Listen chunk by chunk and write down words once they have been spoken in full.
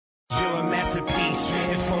You're a masterpiece.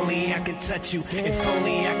 If only I could touch you. If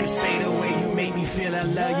only I could say the way you make me feel I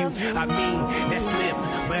love you. I mean, that's slip,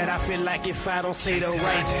 but I feel like if I don't say the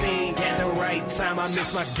right thing at the right time, I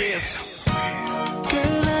miss my gift.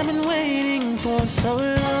 Girl, I've been waiting for so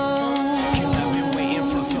long. Girl, I've been waiting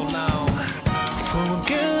for so long. For a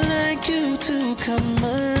girl like you to come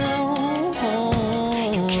along.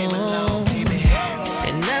 You came along, baby.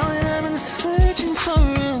 And now that I've been searching for a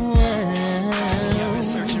while. See, I've been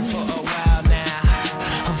searching for a while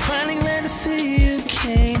now. I'm finally glad to see you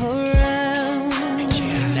came around.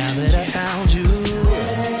 Yeah. Now that I found you,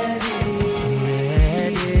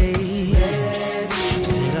 ready.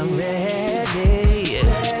 Said I'm ready.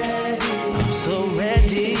 I'm so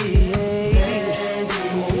ready.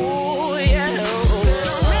 Oh yeah. Said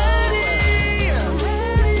I'm ready.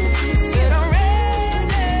 Said I'm ready.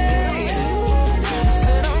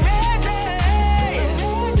 Said I'm ready.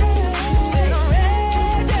 Said I'm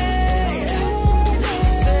ready.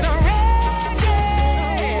 Said I'm ready.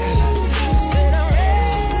 Said I'm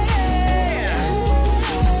ready.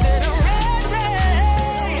 Said I'm ready.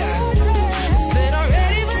 Said I'm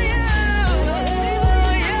ready for you.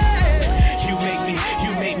 Yeah.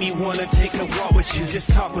 You make me wanna take a walk with you,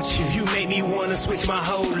 just talk with you. You make me wanna switch my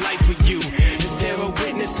whole life for you. Is there a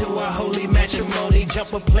witness to our holy matrimony?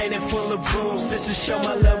 Jump a planet full of brooms, this is show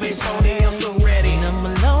my love ain't phony. I'm so ready. And I'm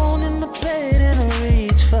alone in the bed and I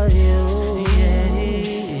reach for you.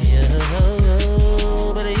 Yeah.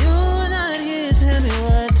 But you're not here, tell me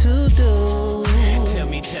what to do.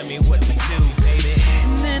 Tell me what to do, baby.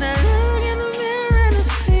 And then I look in the mirror and I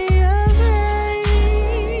see your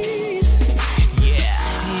face.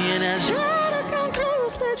 Yeah. And I try to come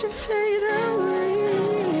close, but you fade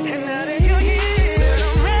away. And now that you're here, Said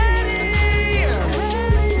I'm ready.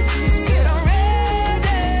 Said I'm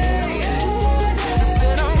ready.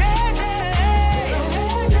 Said I'm ready.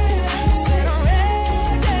 Said I'm ready.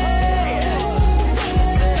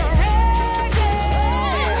 Said I'm ready.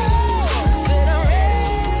 Said I'm ready.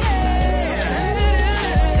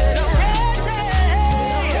 Said I'm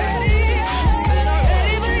ready. Said I'm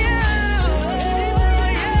ready for you.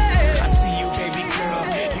 Yeah. I see you, baby girl.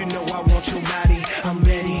 You know I want your body. I'm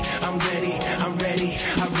ready, I'm ready, I'm ready,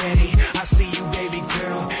 I'm ready. I see you, baby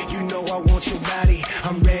girl. You know I want your body.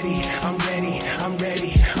 I'm ready, I'm ready, I'm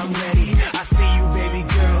ready, I'm ready. I see you, baby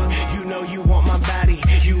girl. You know you want my body.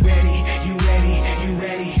 You ready, you ready, you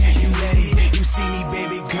ready, you ready. You see me,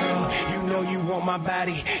 baby girl. You know you want my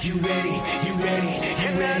body. You ready, you